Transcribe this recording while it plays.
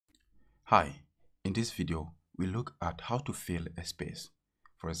Hi, in this video, we look at how to fill a space,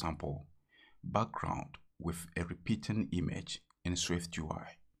 for example, background with a repeating image in SwiftUI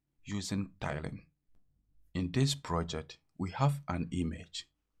using tiling. In this project, we have an image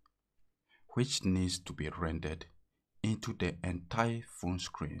which needs to be rendered into the entire phone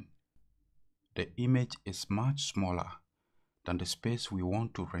screen. The image is much smaller than the space we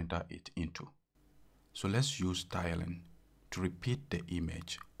want to render it into. So let's use tiling to repeat the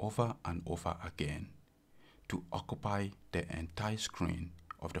image over and over again to occupy the entire screen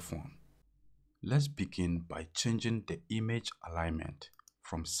of the phone. Let's begin by changing the image alignment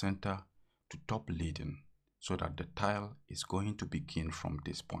from center to top leading so that the tile is going to begin from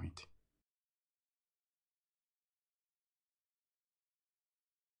this point.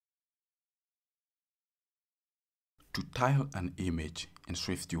 To tile an image in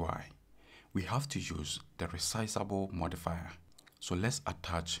SwiftUI, we have to use the resizable modifier. So let's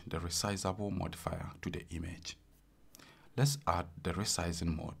attach the resizable modifier to the image. Let's add the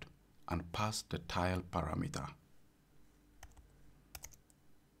resizing mode and pass the tile parameter.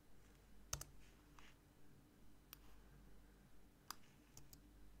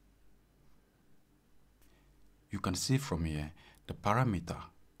 You can see from here the parameter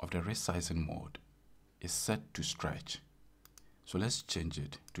of the resizing mode is set to stretch. So let's change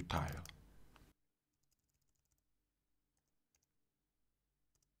it to tile.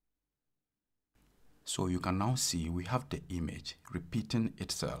 So you can now see we have the image repeating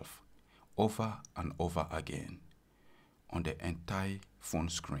itself over and over again on the entire phone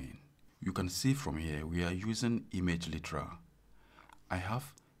screen. You can see from here we are using image literal. I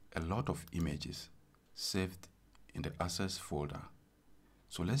have a lot of images saved in the assets folder.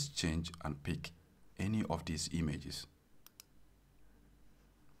 So let's change and pick any of these images.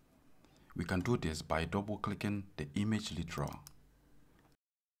 We can do this by double-clicking the image literal.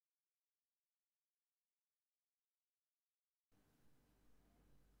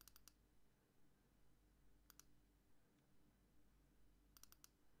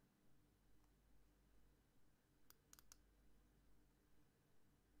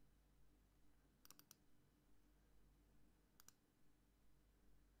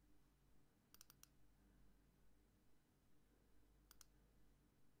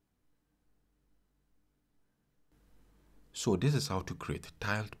 So this is how to create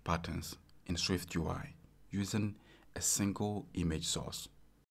tiled patterns in SwiftUI using a single image source.